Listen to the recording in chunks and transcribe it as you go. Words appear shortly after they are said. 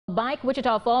Bike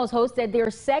Wichita Falls hosted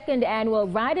their second annual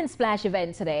Ride and Splash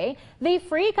event today. The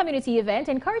free community event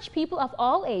encouraged people of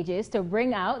all ages to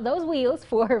bring out those wheels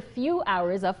for a few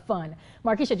hours of fun.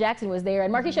 Markeisha Jackson was there,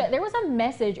 and Markeisha, there was a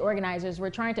message organizers were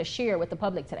trying to share with the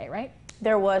public today, right?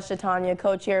 There was, Shatanya.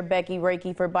 Co-chair Becky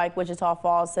Reiki for Bike Wichita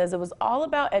Falls says it was all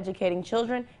about educating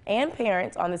children and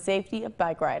parents on the safety of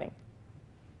bike riding.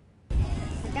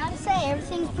 I gotta say,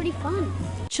 everything's pretty fun.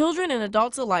 Children and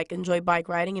adults alike enjoy bike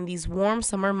riding in these warm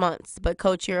summer months, but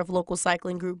co-chair of local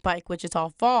cycling group Bike Wichita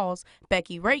Falls,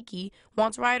 Becky Reiki,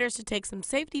 wants riders to take some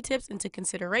safety tips into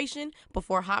consideration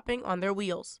before hopping on their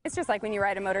wheels. It's just like when you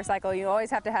ride a motorcycle, you always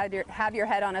have to have your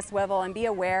head on a swivel and be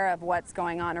aware of what's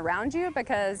going on around you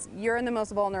because you're in the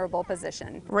most vulnerable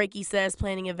position. Reiki says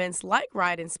planning events like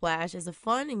Ride and Splash is a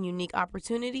fun and unique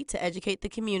opportunity to educate the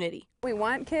community. We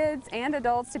want kids and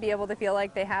adults to be able to feel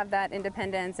like they have that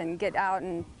independence and get out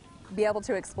and be able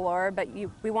to explore, but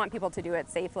we want people to do it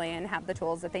safely and have the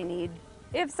tools that they need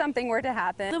if something were to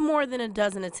happen. The more than a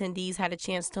dozen attendees had a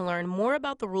chance to learn more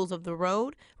about the rules of the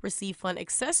road, receive fun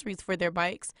accessories for their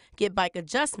bikes, get bike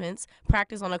adjustments,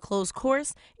 practice on a closed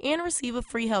course, and receive a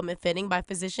free helmet fitting by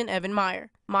physician Evan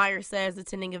Meyer. Meyer says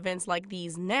attending events like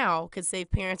these now could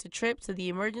save parents a trip to the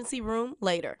emergency room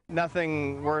later.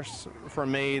 Nothing worse for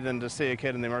me than to see a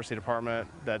kid in the emergency department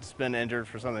that's been injured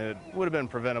for something that would have been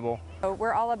preventable.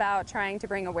 We're all about trying to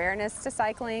bring awareness to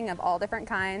cycling of all different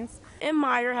kinds. And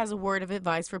Meyer has a word of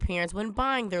advice for parents when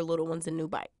buying their little ones a new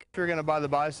bike. If you're going to buy the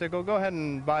bicycle, go ahead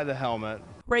and buy the helmet.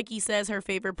 Reiki says her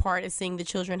favorite part is seeing the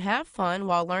children have fun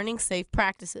while learning safe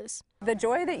practices. The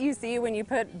joy that you see when you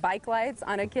put bike lights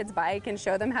on a kid's bike and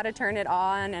show them how to turn it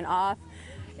on and off,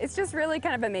 it's just really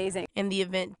kind of amazing. And the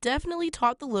event definitely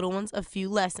taught the little ones a few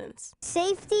lessons.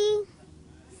 Safety,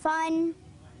 fun,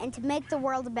 and to make the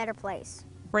world a better place.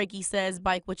 Reiki says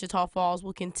Bike Wichita Falls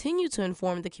will continue to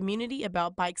inform the community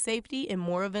about bike safety and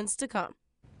more events to come.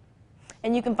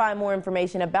 And you can find more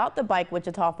information about the Bike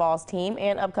Wichita Falls team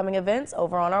and upcoming events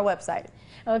over on our website.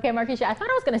 Okay, Markeisha, I thought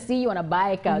I was going to see you on a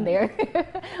bike out there.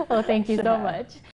 Well, thank you so much.